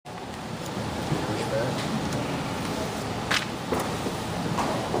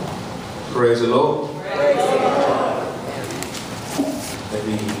Praise the Lord. Let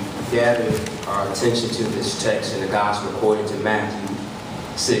me gather our attention to this text in the Gospel according to Matthew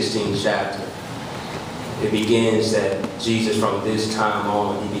 16th chapter. It begins that Jesus from this time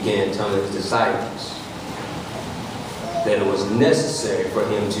on, he began telling his disciples that it was necessary for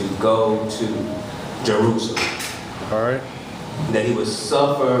him to go to Jerusalem. All right. That he would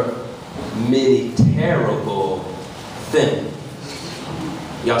suffer many terrible things.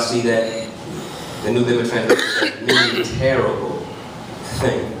 Y'all see that? The New Living Translation says many terrible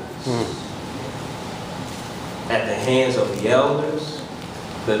things. At the hands of the elders,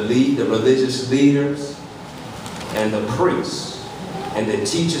 the religious leaders, and the priests, and the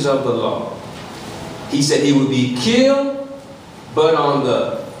teachers of the law. He said he would be killed, but on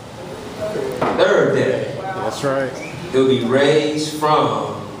the third day, That's right. he'll be raised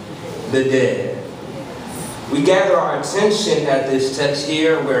from the dead. We gather our attention at this text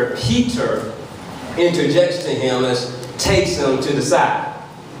here where Peter interjects to him and takes him to the side.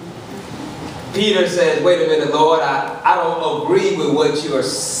 Peter says, wait a minute, Lord, I don't agree with what you are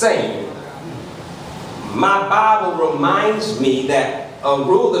saying. My Bible reminds me that a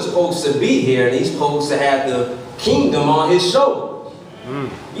ruler's supposed to be here and he's supposed to have the kingdom on his shoulders. You're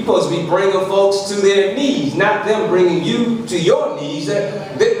supposed to be bringing folks to their knees, not them bringing you to your knees.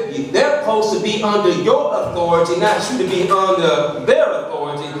 They're supposed to be under your authority, not you to be under their authority.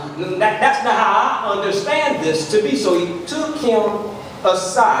 That's not how I understand this to be. So he took him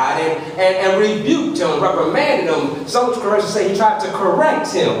aside and rebuked him, reprimanded him. Some corrections say he tried to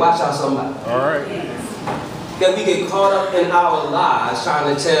correct him. Watch out, somebody. All right. That we get caught up in our lives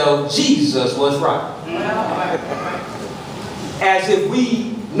trying to tell Jesus what's right. As if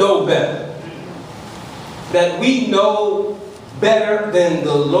we know better. That we know better than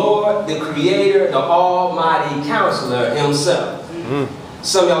the Lord, the Creator, the Almighty Counselor himself.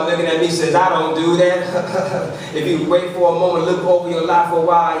 Some of y'all looking at me says, I don't do that. If you wait for a moment, look over your life for a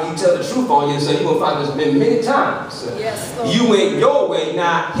while, you tell the truth on you, so you're going to find there's been many times. Yes, you went your way,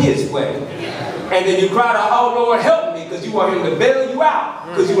 not his way. And then you cried out, oh Lord, help me, because you want him to bail you out,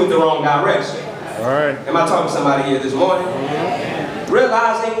 because you went the wrong direction. All right. Am I talking to somebody here this morning?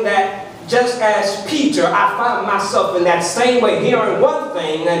 Realizing that just as Peter, I find myself in that same way, hearing one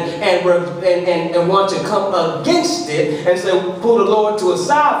thing and want to come against it and say, pull the Lord to a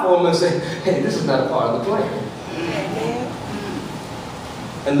side for him and say, hey, this is not a part of the plan.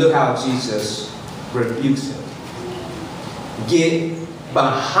 And look how Jesus rebukes him. Get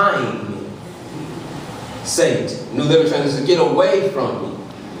behind me, Satan. New Living Translation says, get away from me.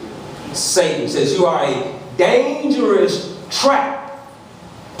 Satan says, you are a dangerous trap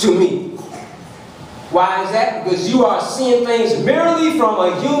to me. Why is that? Because you are seeing things merely from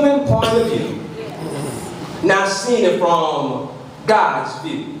a human point of view, not seeing it from God's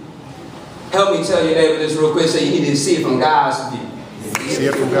view. Help me tell your neighbor this real quick, so you need to see it from God's view. See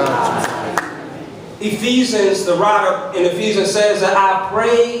it from God's view. Ephesians, the writer in Ephesians says that I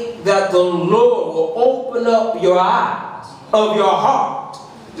pray that the Lord will open up your eyes of your heart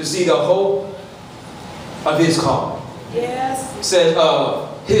to see the hope of his calling. Yes. It says of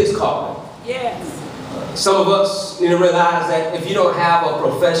his calling. Yes. Some of us need to realize that if you don't have a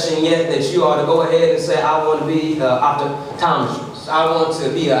profession yet, that you ought to go ahead and say, I want to be an optometrist. I want to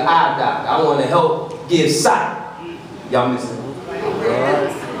be an eye doctor. I want to help give sight. Y'all miss it?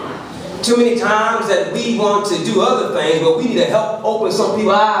 Too many times that we want to do other things, but we need to help open some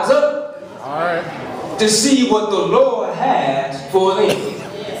people's eyes up. All right. To see what the Lord has for them.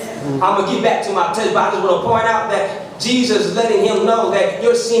 I'm going to get back to my text, but I just want to point out that Jesus letting him know that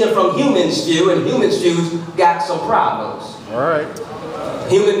you're seeing it from human's view, and human's views got some problems. All right.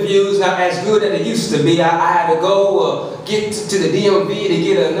 Human views not as good as it used to be. I had to go get to the DMV to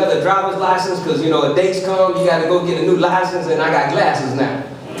get another driver's license because, you know, a date's come, you got to go get a new license, and I got glasses now.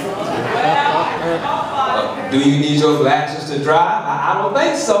 Do you need your glasses to drive? I don't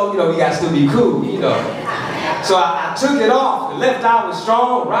think so. You know, we got to still be cool, you know. So I took it off. The left eye was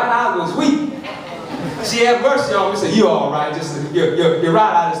strong, right eye was weak. She had mercy on me and said, you all right, just your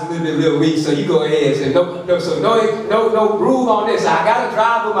right eye is a little weak, so you go ahead and say, no rule on this. I gotta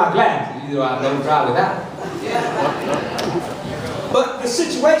drive with my glasses. You know, I don't drive without. But the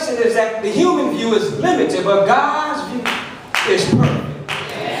situation is that the human view is limited, but God's view is perfect.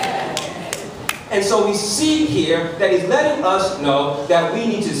 And so we see here that he's letting us know that we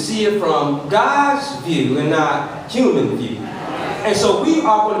need to see it from God's view and not human view. And so we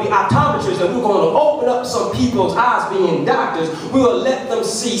are going to be optometrists, and we're going to open up some people's eyes, being doctors. We will let them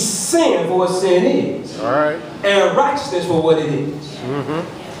see sin for what sin is. All right. And righteousness for what it is.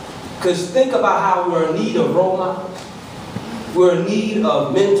 Because think about how we're in need of role models. We're in need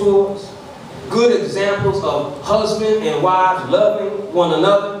of mentors. good examples of husband and wives loving one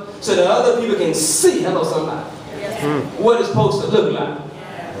another so that other people can see, hello somebody, what it's supposed to look like.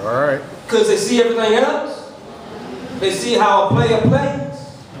 All right. Because they see everything else. They see how a player plays.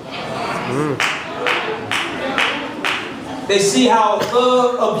 They see how a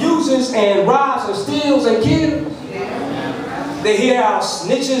thug abuses and robs and steals and kills. They hear how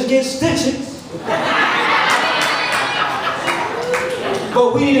snitches get stitches.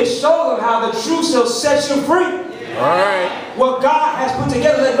 But we need to show them how the truth shall set you free. All right. What God has put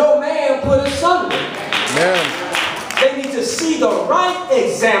together, let no man put asunder. Amen. They need to see the right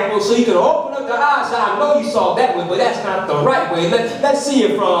example so you can open up their eyes. I know you saw that way, but that's not the right way. Let's see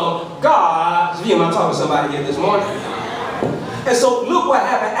it from God's view. I'm talking to somebody here this morning. And so look what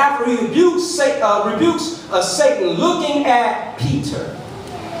happened after he rebukes Satan, looking at Peter.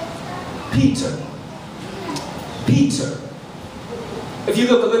 Peter. If you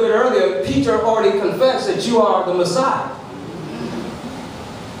look a little bit earlier, Peter already confessed that you are the Messiah,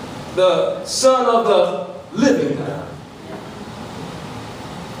 the Son of the living God.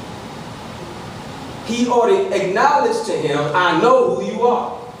 He already acknowledged to him, I know who you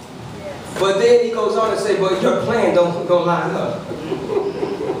are. But then he goes on and say, but your plan don't line up.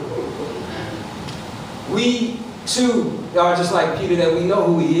 We too are just like Peter, that we know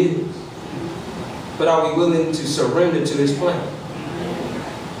who he is. But are we willing to surrender to his plan?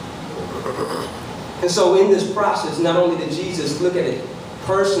 And so in this process, not only did Jesus look at it,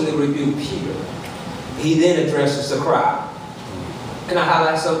 personally rebuke Peter, he then addresses the crowd. Can I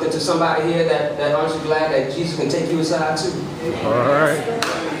highlight something to somebody here that aren't you glad that Jesus can take you aside too? All right.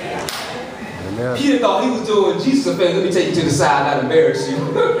 Amen. Peter thought he was doing Jesus a favor. Let me take you to the side, not embarrass you.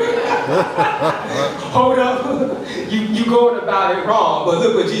 Hold up. You going about it wrong, but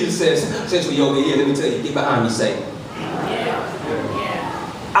look what Jesus says. Since we over here, let me tell you, get behind me, Satan.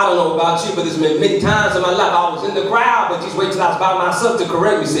 I don't know about you, but there's been many times in my life I was in the crowd, but just wait till I was by myself to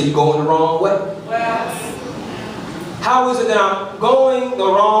correct me. Say, you're going the wrong way. How is it that I'm going the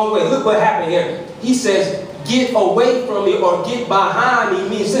wrong way? Look what happened here. He says, get away from me or get behind me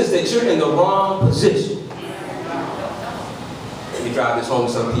means this, that you're in the wrong position. Let me drive this home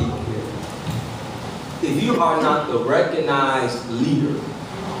to some people. If you are not the recognized leader,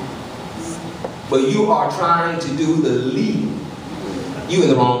 but you are trying to do the leading, you in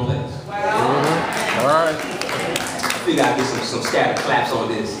the wrong place. All right. I think I get some scattered claps on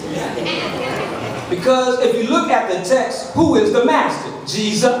this. Because if you look at the text, who is the master?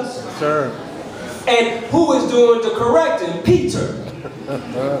 Jesus. Sir. And who is doing the correcting? Peter.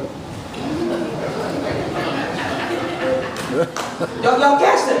 Y'all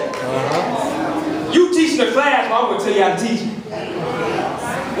catch that? You teaching the class, but I'm going to tell you how to teach it.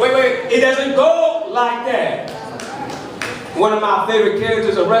 Wait. It doesn't go like that. One of my favorite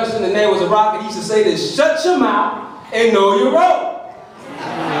characters of wrestling, the name was a Rocket. He used to say this, shut your mouth and know your role.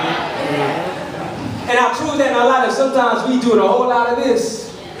 And I prove that in our life that sometimes we do a whole lot of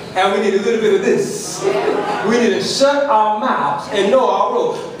this, and we need a little bit of this. We need to shut our mouths and know our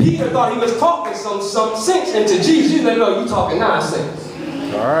role. Peter thought he was talking some sense into Jesus. He's like, no, you talking nonsense.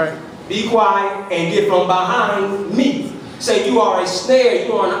 All right. Be quiet and get from behind me. Say you are a snare,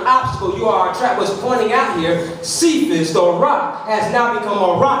 you are an obstacle, you are a trap. What's pointing out here, Cephas, the rock, has now become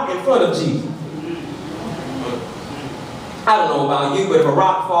a rock in front of Jesus. I don't know about you, but if a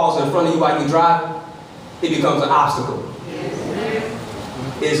rock falls in front of you while you're driving, it becomes an obstacle.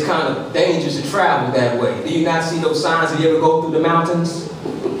 It's kind of dangerous to travel that way. Do you not see those signs if you ever go through the mountains?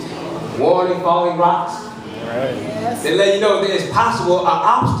 Warning, falling rocks. Right. They let you know that it's possible an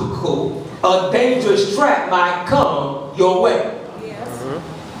obstacle, a dangerous trap might come your way.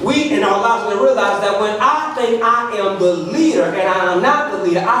 We in our lives will realize that when I think I am the leader and I am not the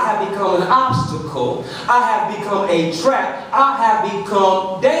leader, I have become an obstacle. I have become a trap. I have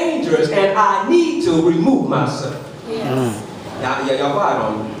become dangerous and I need to remove myself. Now, y'all quiet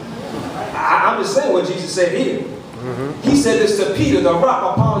on me. I'm just saying what Jesus said here. He said this to Peter, the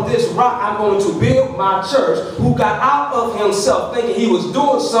rock. Upon this rock I'm going to build my church, who got out of himself thinking he was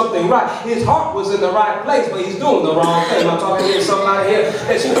doing something right. His heart was in the right place, but he's doing the wrong thing. I'm talking to somebody here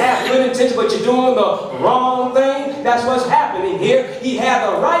that you have good intention, but you're doing the wrong thing. That's what's happening here. He had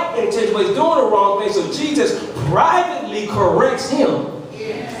the right intention, but he's doing the wrong thing. So Jesus privately corrects him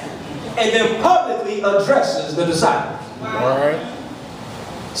and then publicly addresses the disciples. All right.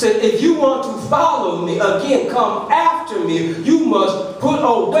 Said, if you want to follow me, again, come after me, you must put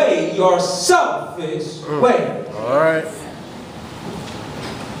away your selfish way. All right.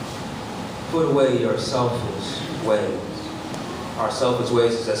 Put away your selfish ways. Our selfish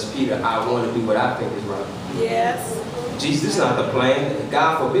ways is as Peter, I want to do what I think is right. Yes. Jesus, this is not the plan.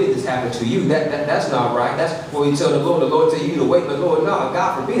 God forbid this happen to you. That's not right. That's what we tell the Lord. The Lord tell you to wait, but Lord, no,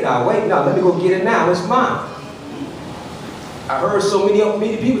 God forbid I wait. No, let me go get it now. It's mine. I heard so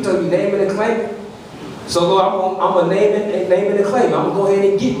many people tell me name it and claim it. So Lord, I'm gonna name it and claim it. I'm gonna go ahead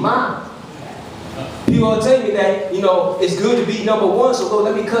and get mine. People will tell me that, you know, it's good to be number one, so Lord,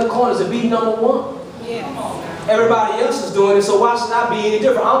 let me cut corners and be number one. Yeah. Everybody else is doing it, so why should I be any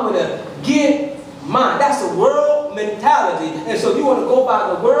different? I'm gonna get mine. That's the world mentality. And so if you want to go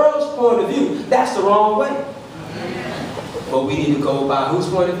by the world's point of view, that's the wrong way. But we need to go by whose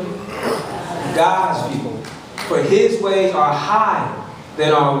point of view? God's view. For his ways are higher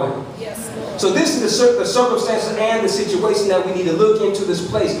than our way. Yes, so this is the circumstances and the situation that we need to look into this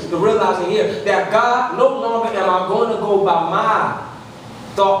place, to realizing here that God, no longer am I going to go by my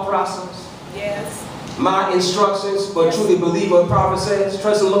thought process, yes, my instructions, but truly believe what the prophet says,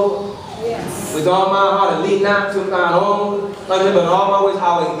 trust the Lord. Yes. With all my heart and lean not to thine own, but in all my ways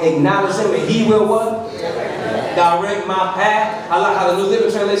I will acknowledge him, and he will what? Direct my path. I like how the New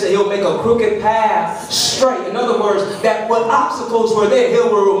Living Translation says he'll make a crooked path straight. In other words, that what obstacles were there, he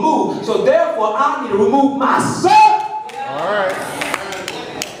will remove. So therefore, I need to remove myself. All right.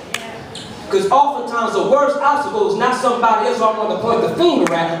 Because oftentimes the worst obstacle is not somebody else I'm going to point the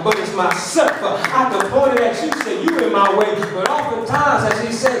finger at, but it's myself. I can point it at you, say you in my way. But oftentimes, as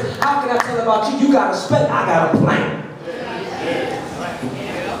he says, how can I tell about you? You got a spec, I got a plan.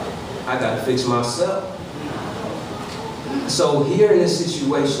 I got to fix myself. So here in this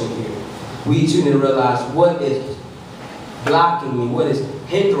situation here, we each need to realize what is blocking me, what is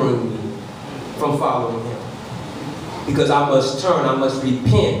hindering me from following him. Because I must turn, I must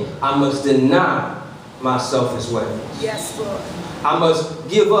repent, I must deny my selfish ways. Yes, Lord. I must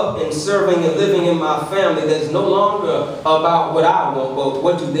give up in serving and living in my family that's no longer about what I want, but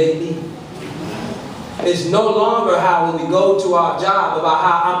what do they need. It's no longer how when we go to our job about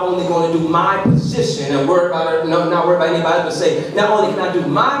how I'm only going to do my position and worry about it, not worry about anybody, but say, not only can I do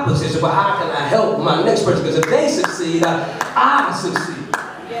my position, but how can I help my next person? Because if they succeed, I succeed.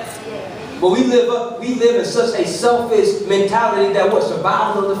 Yes. But we live in such a selfish mentality that what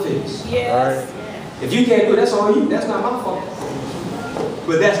survival of the fittest. Yes. Right. If you can't do it, that's on you. That's not my fault.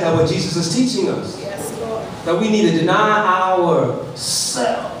 But that's not what Jesus is teaching us. Yes, Lord. That we need to deny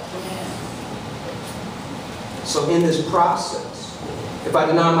ourselves. So in this process, if I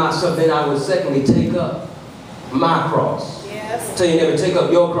deny myself, then I would secondly take up my cross. Yes. Tell your neighbor, take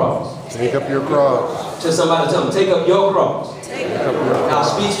up your cross. Take up your cross. Tell somebody, tell them, take up your cross. Take up your cross. Now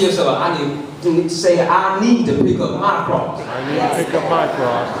speak to yourself. I need to say, I need to pick up my cross. I need to pick up my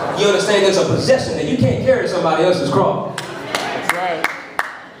cross. You understand there's a possession that you can't carry somebody else's cross. That's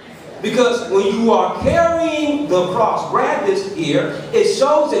right. Because when you are carrying the cross, grab this here, it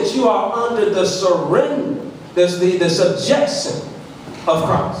shows that you are under the surrender. There's the subjection of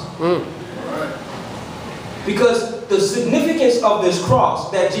Christ. Because the significance of this cross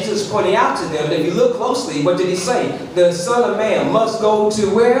that Jesus pointed out to them, if you look closely, what did he say? The Son of Man must go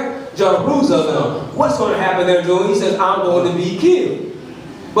to where? Jerusalem. What's going to happen there, Joe? He says, I'm going to be killed.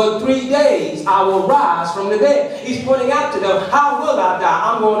 But 3 days I will rise from the dead. He's pointing out to them, how will I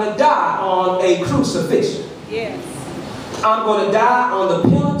die? I'm going to die on a crucifixion. Yes. I'm going to die on the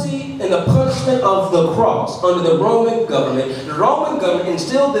penalty and the punishment of the cross under the Roman government. The Roman government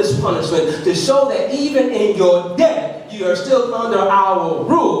instilled this punishment to show that even in your death, you are still under our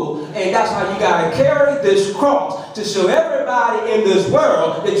rule. And that's how you got to carry this cross to show everybody in this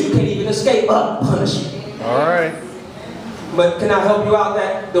world that you can't even escape punishment. All right. But can I help you out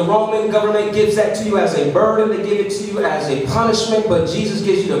that the Roman government gives that to you as a burden, they give it to you as a punishment, but Jesus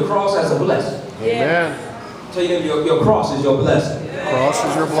gives you the cross as a blessing. Amen. Tell you your cross is your blessing. Cross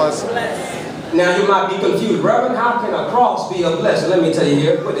is your blessing. Now you might be confused. Reverend, how can a cross be a blessing? Let me tell you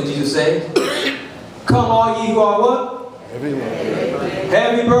here. What did Jesus say? Come all ye who are what?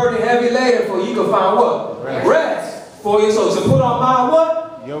 Heavy burden, heavy laden, for you can find what? Rest for your soul. So put on my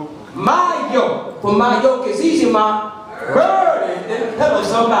what? Yoke. My yoke. For my yoke is easy, my burden. Hello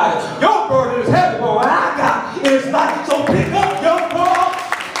somebody. Your burden is heavy, but what I got is light. So pick up your cross.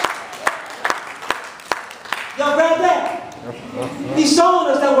 Y'all read that? He's showing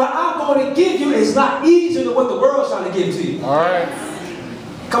us that what I'm going to give you is not easier than what the world's trying to give to you. All right.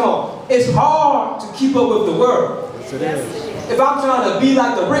 Come on. It's hard to keep up with the world. Yes, it is. If I'm trying to be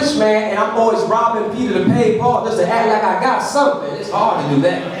like the rich man and I'm always robbing Peter to pay Paul just to act like I got something, it's hard to do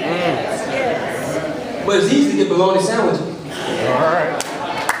that. But it's easy to get bologna sandwiches. All right.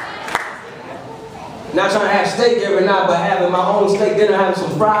 Not trying to have steak every night, but having my own steak dinner, having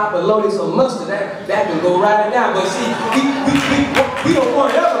some fried bologna, some mustard, that can go right now. But see, we don't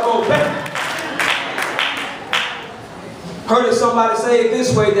want to ever go back. Heard somebody say it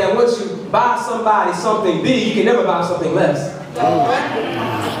this way, that once you buy somebody something big, you can never buy something less.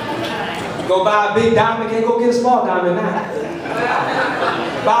 Go buy a big diamond, can't go get a small diamond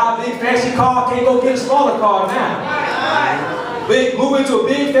now. Buy a big fancy car, can't go get a smaller car now. Move into a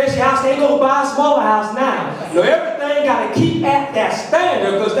big fancy house, can't go buy a smaller house now. No, everything got to keep at that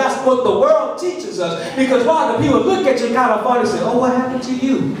standard, because that's what the world teaches us. Because why? The people look at you kind of funny and say, oh, what happened to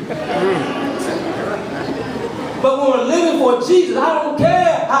you? But when we're living for Jesus, I don't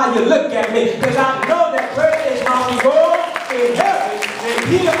care how you look at me, because I know that greater is my reward in heaven than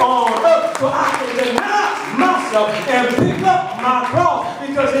here on earth. So I can deny myself and pick up my cross,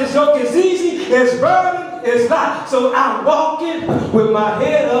 because his yoke is easy, his burden is light. So I'm walking with my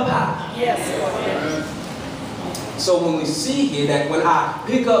head up high. Yes. So when we see here that when I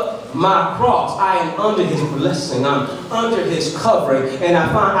pick up my cross, I am under his blessing, I'm under his covering, and I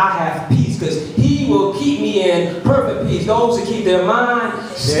find I have peace, because he will keep me in perfect peace. Those who keep their mind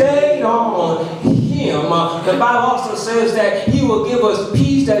stayed on him. The Bible also says that he will give us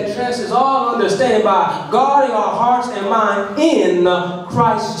peace that transcends all understanding by guarding our hearts and mind in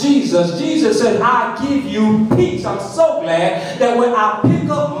Christ Jesus. Jesus said, I give you peace. I'm so glad that when I pick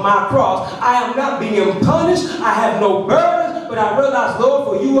up my cross, I am not being punished. I have no burdens, but I realize, Lord,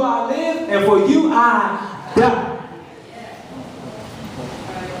 for you I live, and for you I die.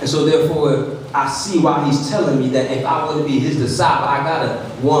 And so therefore, I see why he's telling me that if I want to be his disciple, I gotta,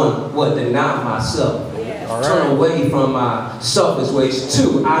 deny myself. Turn away from my selfish ways.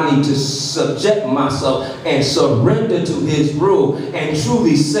 2, I need to subject myself and surrender to his rule, and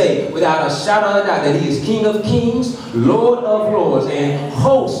truly say without a shadow of a doubt that he is King of kings, Lord of lords, and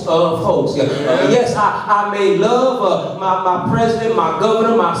host of hosts. Yes, I may love my president, my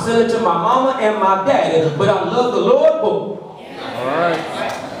governor, my senator, my mama, and my daddy, but I love the Lord more. All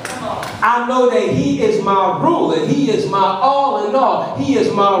right. I know that he is my ruler. He is my all in all. He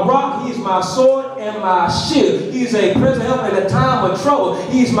is my rock. He is my sword and my shield. He is a present help in a time of trouble.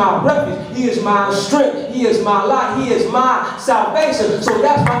 He is my refuge. He is my strength. He is my light. He is my salvation. So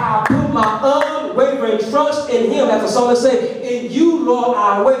that's why I put my unwavering trust in him. As the psalmist said, in you, Lord,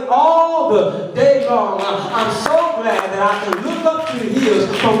 I wait all the day long. I'm so glad that I can look up to the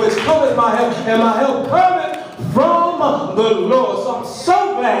hills from which cometh my help, and my help cometh from the Lord. So I'm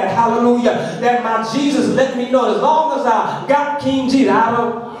so glad, hallelujah, that my Jesus let me know as long as I got King Jesus, I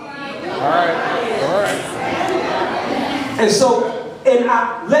don't. All right. And so, and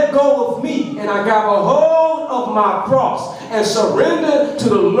I let go of me, and I grab a hold of my cross and surrender to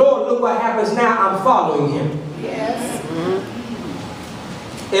the Lord. Look what happens now. I'm following him. Yes.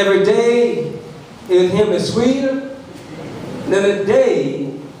 Mm-hmm. Every day with him is sweeter than the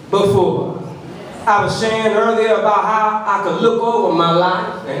day before. I was sharing earlier about how I could look over my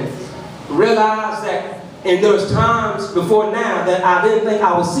life and realize that, and there was times before now that I didn't think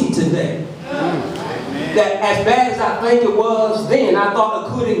I would see today. That as bad as I think it was then, I thought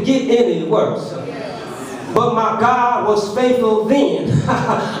it couldn't get any worse. But my God was faithful then.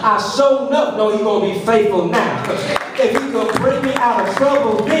 I sure enough know he's going to be faithful now. If he could bring me out of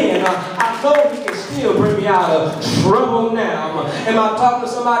trouble then, I know he can still bring me out of trouble now. Am I talking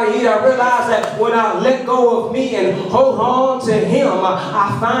to somebody here? I realize that when I let go of me and hold on to him,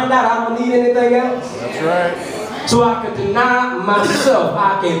 I find out I don't need anything else. That's right. So I can deny myself.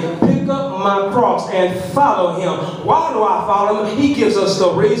 I can pick up my cross and follow him. Why do I follow him? He gives us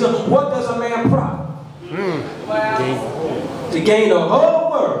the reason. What does a man profit? To gain the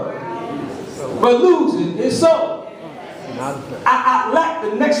whole world, but lose his soul. I like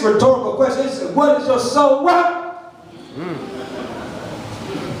the next rhetorical question. It says, what is your soul worth?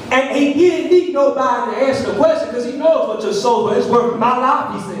 And he didn't need nobody to answer the question, because he knows what your soul is worth. My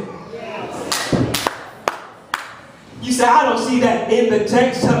life, he said. You say, I don't see that in the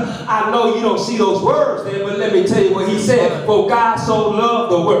text. I know you don't see those words there, but let me tell you what he said. For God so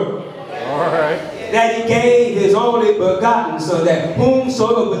loved the world. All right. That he gave his only begotten, so that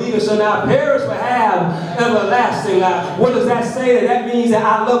whomsoever believeth shall not perish but have everlasting life. What does that say? That means that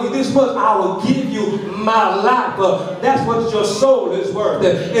I love you this much, I will give you my life. That's what your soul is worth.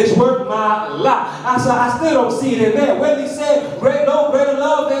 It's worth my life. I still don't see it in there. When he said, no greater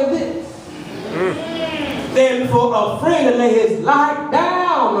love than this. Than for a friend to lay his life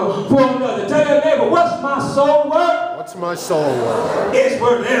down for another. Tell your neighbor, what's my soul worth? What's my soul worth? It's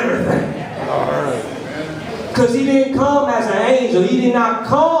worth everything. All right. Because he didn't come as an angel. He did not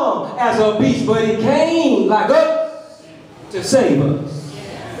come as a beast, but he came like us to save us.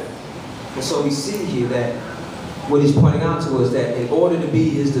 And so we see here that what he's pointing out to us, that in order to be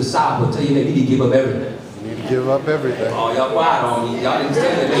his disciple, tell you that you need to give up everything. You need Give up everything. Oh, y'all quiet on me. Y'all didn't say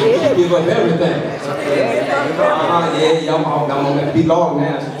that. They give up everything. Yeah, y'all, I'm going to be long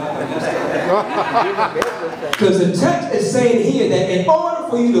now. Because the text is saying here that in order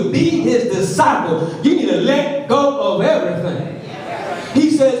for you to be his disciple, you need to let go of everything. He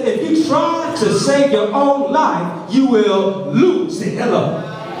says if you try to save your own life, you will lose it. Hello.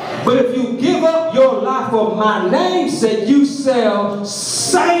 But if you give up your life for my name's sake, you shall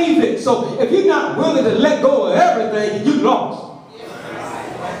save it. So if you're not willing to let go of everything, you lost.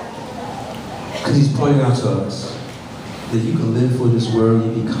 Because he's pointing out to us that you can live for this world,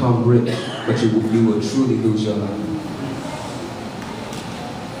 you become rich, but you will truly lose your life.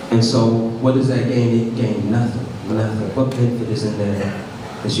 And so what does that gain? It gain nothing. Nothing. What benefit is in there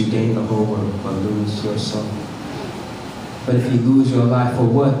that you gain the whole world but lose your soul? But if you lose your life for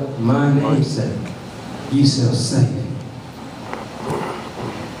what? My name's sake, you shall save it.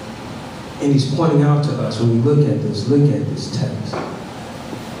 And he's pointing out to us when we look at this text,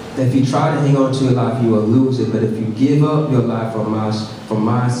 that if you try to hang on to your life, you will lose it. But if you give up your life for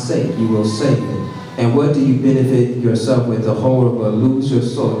my sake, you will save it. And what do you benefit yourself with? The whole but lose your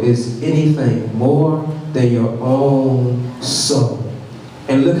soul. Is anything more than your own soul?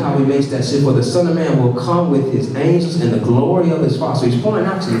 And look how he makes that shit. For the Son of Man will come with his angels in the glory of his Father. So he's pointing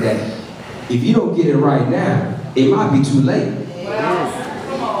out to you that if you don't get it right now, it might be too late.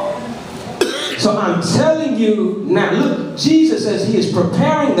 So I'm telling you now, look, Jesus says he is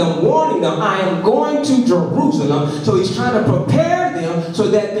preparing them, warning them, I am going to Jerusalem. So he's trying to prepare them so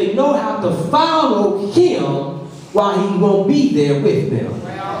that they know how to follow him while he won't be there with them.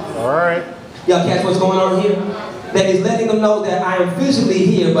 All right. Y'all catch what's going on here? That is letting them know that I am physically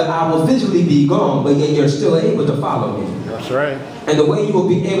here, but I will physically be gone, but yet you're still able to follow me. That's right. And the way you will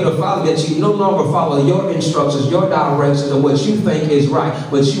be able to follow that, you no longer follow your instructions, your directions, or what you think is right,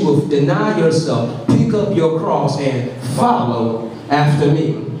 but you will deny yourself, pick up your cross, and follow after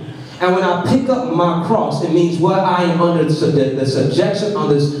me. And when I pick up my cross, it means what I am under the subjection on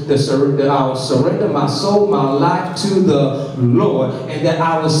that I will surrender my soul, my life to the Lord, and that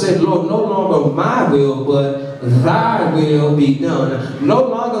I will say, Lord, no longer my will, but thy will be done. No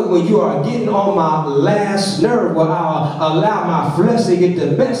longer when you are getting on my last nerve, will I allow my flesh to get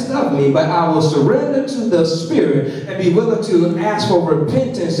the best of me, but I will surrender to the Spirit and be willing to ask for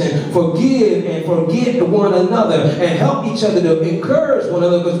repentance and forgive and forget one another and help each other to encourage one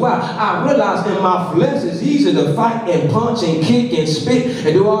another. Because why? I realize in my flesh it's easy to fight and punch and kick and spit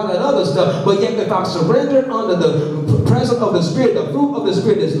and do all that other stuff. But yet if I'm surrendered under the presence of the Spirit, the fruit of the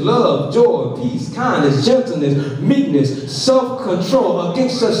Spirit is love, joy, peace, kindness, gentleness, meekness, self-control.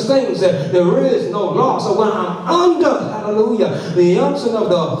 Against such things that there is no law. So when I'm under, hallelujah, the unction of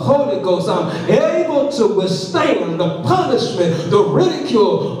the Holy Ghost, I'm able to withstand the punishment, the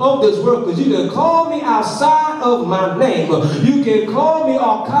ridicule of this world. Because you can call me outside of my name. You can call me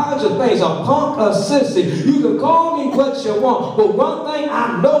all kinds of things, a punk, a sissy. You can call me what you want. But one thing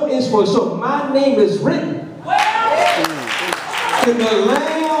I know is for sure, my name is written in the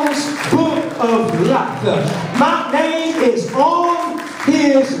Lamb's book of life. My name is on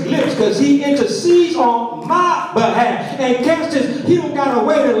his lips because he intercedes on my behalf. And catch this, he don't got to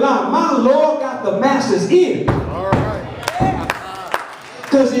wait in line. My Lord got the masses in. All right.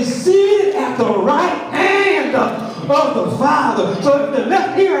 Because he's seated at the right hand of the Father. So if the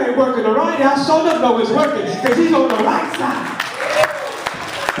left ear ain't working, the right eye sure enough know it's working because he's on the right side.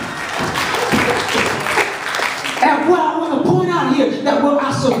 And what I want to point out here, that when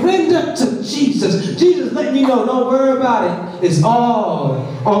I surrender to Jesus, Jesus letting you know, don't worry about it. It's all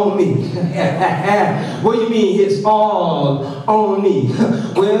on me. What do you mean it's all on me?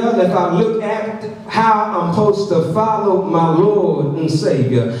 Well, if I look at how I'm supposed to follow my Lord and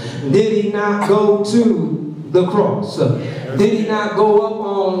Savior, did he not go to the cross? Did he not go up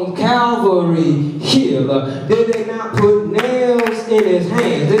on Calvary Hill? Did they not put nails in his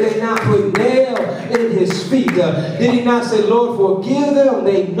hands? Did they not put nails in his feet? Did he not say, Lord, forgive them?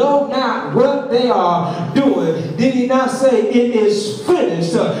 They know not what they are doing. Did he not say, it is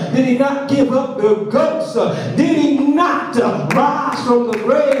finished? Did he not give up the ghost? Did he not rise from the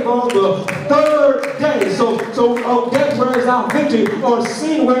grave on the third day? So death, where is our victory? Or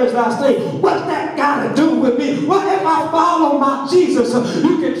sin, where is our sting? What's that got to do with me? What if I follow my Jesus?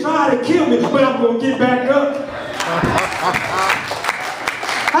 You can try to kill me, but I'm going to get back up.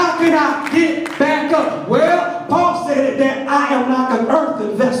 How can I get back up? Well, Paul said that I am like an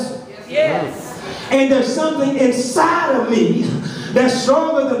earthen vessel. Yes. And there's something inside of me that's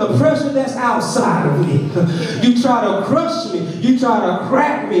stronger than the pressure that's outside of me. You try to crush me, you try to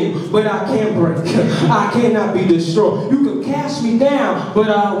crack me, but I can't break. I cannot be destroyed. You can cast me down, but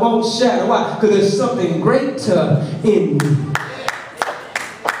I won't shatter. Why? Because there's something greater in me.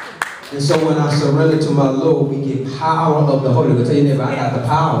 And so when I surrender to my Lord, we get power of the Holy Ghost. Tell your neighbor, I got the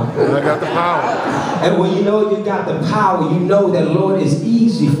power. I got the power. And when you know you got the power, you know that, Lord, it's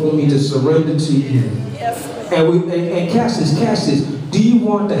easy for me to surrender to you. Yes. And catch this. Do you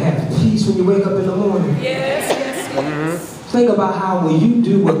want to have peace when you wake up in the morning? Yes. Think about how when you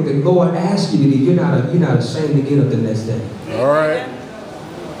do what the Lord asks you to do, you're not ashamed to get up the next day. All right.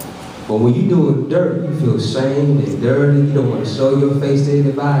 But when you do it dirty, you feel ashamed and dirty. You don't want to show your face to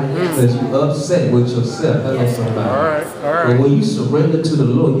anybody because you're upset with yourself. Hello, somebody. All right. But when you surrender to the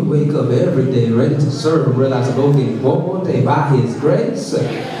Lord, you wake up every day ready to serve and realize that Lord gave one more day by His grace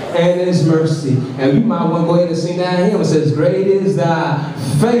and His mercy. And you might want to go ahead and sing that hymn. It says, "Great is thy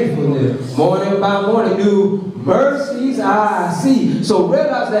faithfulness, morning by morning, new mercies I see." So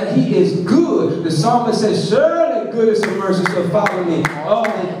realize that He is good. The psalmist says, "Surely goodness and mercy shall follow me all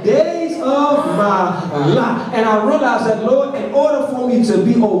the days of my life." And I realize that, Lord, in order for me to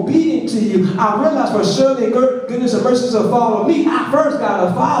be obedient to you, I realize for surely goodness and mercy shall follow me, I first got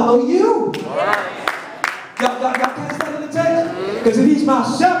to follow you. Y'all catch that in the text? Because if He's my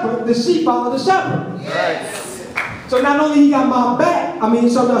shepherd, the sheep follow the shepherd. So not only He got my back, you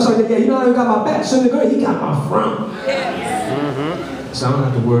not only got my back, so He got my front. So I don't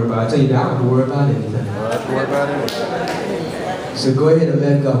have to worry about it. I tell you that I don't have to worry about anything. I don't have to worry about anything. So go ahead and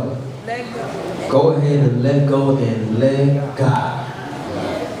let go. Go ahead and let go and let God.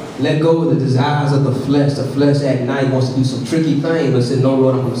 Let go of the desires of the flesh. The flesh at night wants to do some tricky things, but said, "No,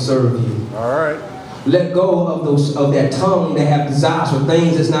 Lord, I'm going to serve you." All right. Let go of that tongue that have desires for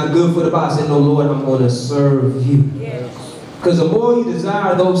things that's not good for the body. Say, "No, Lord, I'm going to serve you." Because the more you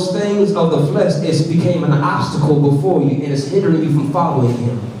desire those things of the flesh, it became an obstacle before you, and it's hindering you from following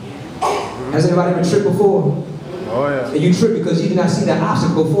Him. Has anybody been tricked before? Oh, yeah. And you trip because you did not see that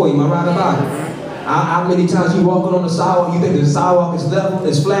obstacle before you. Am I right about it? How many times you walking on the sidewalk, you think the sidewalk is level,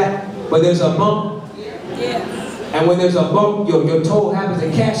 it's flat, but there's a bump. And when there's a bump, your toe happens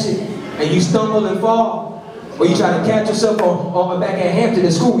to catch it, and you stumble and fall. Or you try to catch yourself on back at Hampton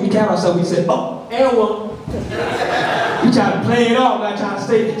in school, you catch yourself, you say, "Oh, and one." You try to play it off, like try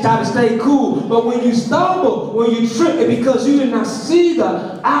to stay cool. But when you stumble, when you trip, it's because you did not see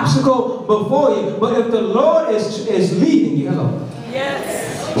the obstacle before you. But if the Lord is leading you, hello.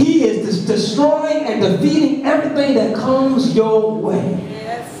 Yes. He is destroying and defeating everything that comes your way.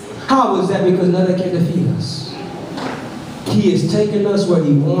 Yes. How is that? Because nothing can defeat us. He is taking us where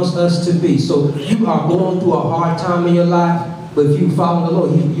He wants us to be. So you are going through a hard time in your life, but if you follow the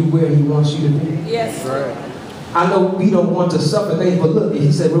Lord, you're where He wants you to be. Yes. Right. I know we don't want to suffer things, but look,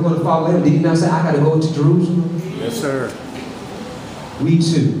 He said we're going to follow Him. Did He not say, "I got to go to Jerusalem"? Yes, sir. We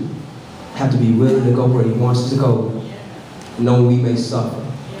too have to be willing to go where He wants us to go, knowing we may suffer.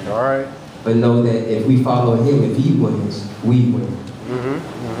 All right. But know that if we follow Him, if He wins, we win.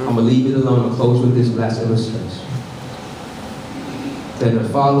 I'm going to leave it alone and close with this last illustration. That the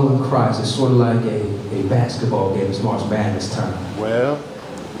following Christ is sort of like a basketball game. It's March Madness time. Well.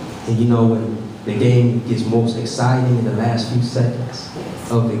 And you know when the game gets most exciting in the last few seconds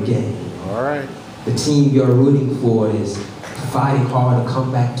of the game. All right. The team you're rooting for is fighting hard to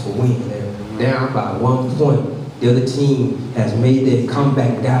come back to win. They're down by 1 point. The other team has made their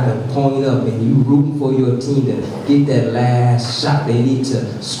comeback, got a point up, and you rooting for your team to get that last shot. They need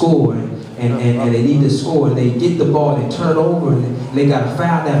to score, and they need to score, and they get the ball, they turn over, and they got to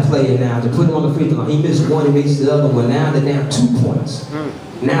foul that player now to put him on the free throw line. He missed one, he missed the other one. Now they're down 2 points.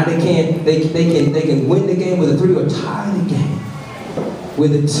 Now they can win the game with a 3 or tie the game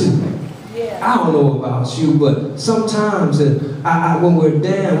with a 2. I don't know about you, but sometimes when we're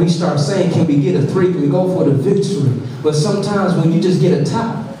down, we start saying, "Can we get a 3? Can we go for the victory?" But sometimes when you just get a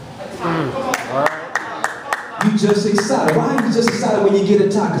tie, you just excited. Why are you just excited when you get a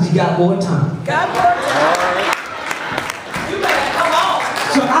tie? Because you got more time. Got more time. You better come on.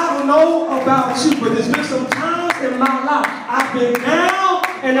 So I don't know about you, but there's been some times in my life I've been down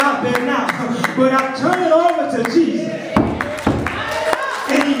and I've been out. But I turn it over to Jesus.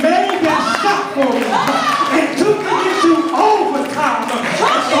 And He made that shot for me. And took me into overtime.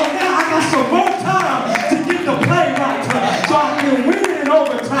 So now I got some more time to get the play right. So I can win it in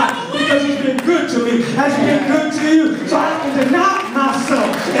overtime because He's been good to me. Has He been good to you? So I can deny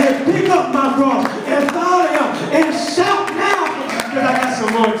myself and pick up my cross and follow Him and shout now because I got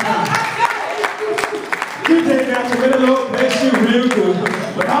some more time. You take that to the Lord, bless you real good.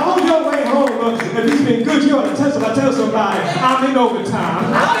 But on your way home, if He's been good, you ought to tell somebody, in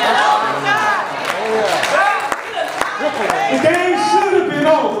overtime.